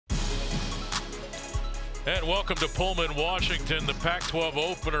And welcome to Pullman, Washington, the Pac-12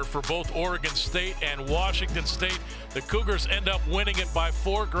 opener for both Oregon State and Washington State. The Cougars end up winning it by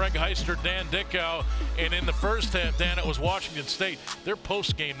 4. Greg Heister, Dan Dickau. And in the first half, Dan, it was Washington State. Their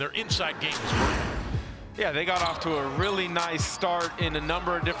post game, their inside game was great. Yeah, they got off to a really nice start in a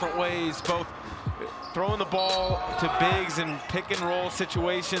number of different ways, both throwing the ball to bigs in pick and roll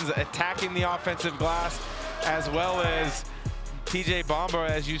situations, attacking the offensive glass, as well as TJ Bamba,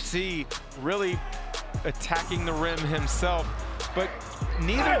 as you see, really attacking the rim himself. But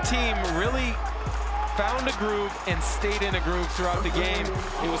neither team really found a groove and stayed in a groove throughout the game.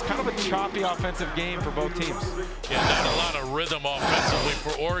 It was kind of a choppy offensive game for both teams. Yeah, not a lot of rhythm offensively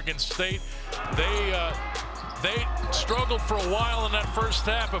for Oregon State. They struggled for a while in that first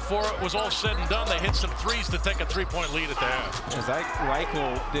half. Before it was all said and done, they hit some threes to take a 3-point lead at the half. Zach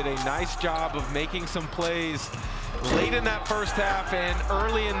Reichle did a nice job of making some plays late in that first half and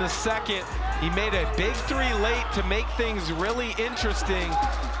early in the second. He made a big 3 late to make things really interesting,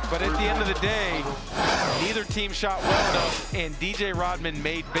 but at the end of the day, neither team shot well enough, and DJ Rodman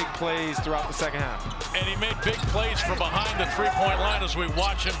made big plays throughout the second half. And he made big plays from behind the 3-point line as we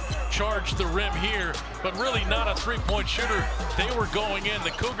watch him charge the rim here, but really not a 3-point shooter. They were going in.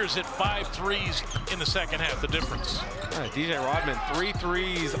 The Cougars hit 5 threes in the second half, the difference. DJ Rodman, 3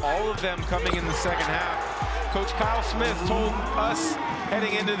 threes, all of them coming in the second half. Coach Kyle Smith told us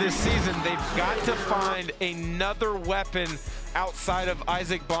heading into this season, they've got to find another weapon outside of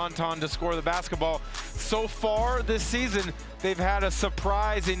Isaac Bonton to score the basketball. So far this season, they've had a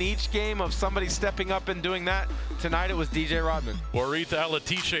surprise in each game of somebody stepping up and doing that. Tonight it was DJ Rodman. Warith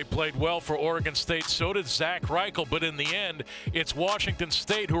Alatishe played well for Oregon State. So did Zach Reichle. But in the end, it's Washington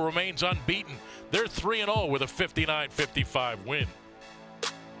State who remains unbeaten. They're 3-0 with a 59-55 win.